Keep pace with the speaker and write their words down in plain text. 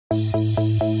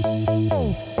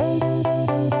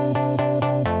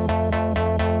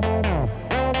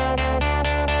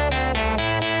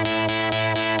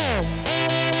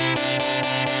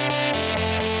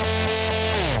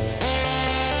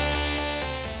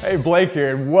Hey, Blake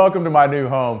here, and welcome to my new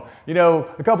home. You know,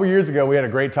 a couple years ago, we had a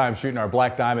great time shooting our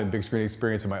Black Diamond big screen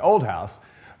experience in my old house.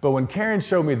 But when Karen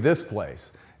showed me this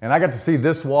place, and I got to see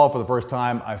this wall for the first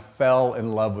time, I fell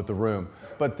in love with the room.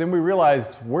 But then we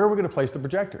realized, where are we going to place the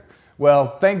projector?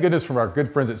 Well, thank goodness from our good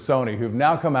friends at Sony, who've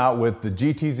now come out with the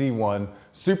GTZ1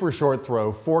 super short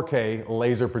throw 4K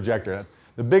laser projector.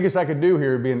 The biggest I could do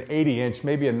here would be an 80-inch,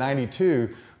 maybe a 92,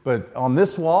 but on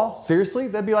this wall, seriously,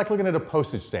 that'd be like looking at a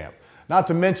postage stamp. Not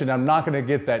to mention, I'm not going to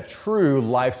get that true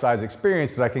life-size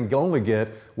experience that I can only get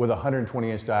with a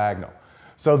 120-inch diagonal.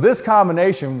 So this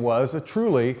combination was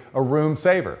truly a room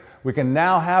saver. We can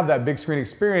now have that big screen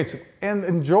experience and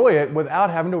enjoy it without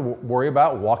having to worry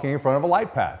about walking in front of a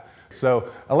light path. So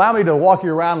allow me to walk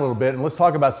you around a little bit and let's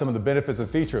talk about some of the benefits and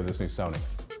features of this new Sony.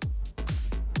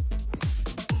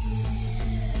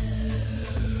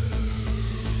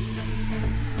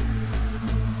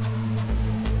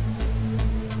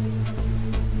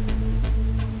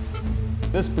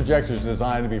 This projector is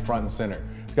designed to be front and center.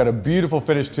 It's got a beautiful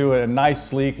finish to it, a nice,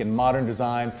 sleek, and modern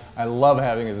design. I love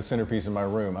having it as a centerpiece in my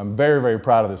room. I'm very, very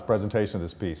proud of this presentation of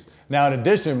this piece. Now, in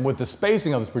addition, with the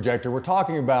spacing of this projector, we're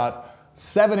talking about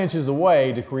 7 inches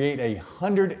away to create a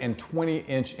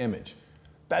 120-inch image.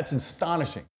 That's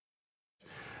astonishing.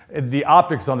 The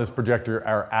optics on this projector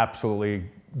are absolutely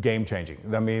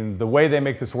game-changing. I mean, the way they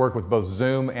make this work with both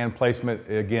zoom and placement,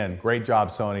 again, great job,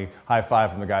 Sony. High five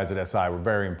from the guys at SI. We're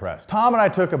very impressed. Tom and I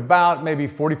took about maybe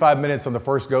 45 minutes on the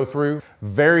first go-through.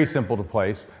 Very simple to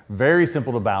place, very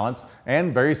simple to balance,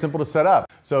 and very simple to set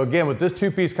up. So again, with this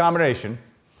two-piece combination,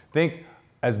 think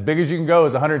as big as you can go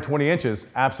is 120 inches,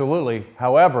 absolutely.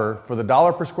 However, for the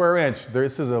 $1 per square inch,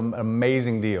 this is an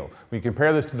amazing deal. When you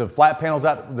compare this to the flat panels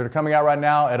that are coming out right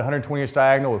now at 120-inch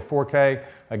diagonal with 4K,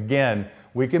 again,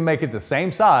 we can make it the same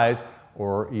size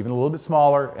or even a little bit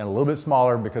smaller and a little bit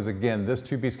smaller because, again, this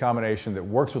two-piece combination that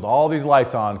works with all these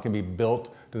lights on can be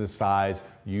built to the size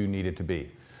you need it to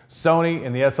be. Sony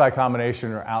and the SI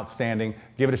combination are outstanding.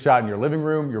 Give it a shot in your living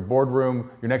room, your boardroom,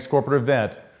 your next corporate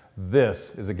event.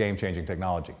 This is a game-changing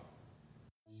technology.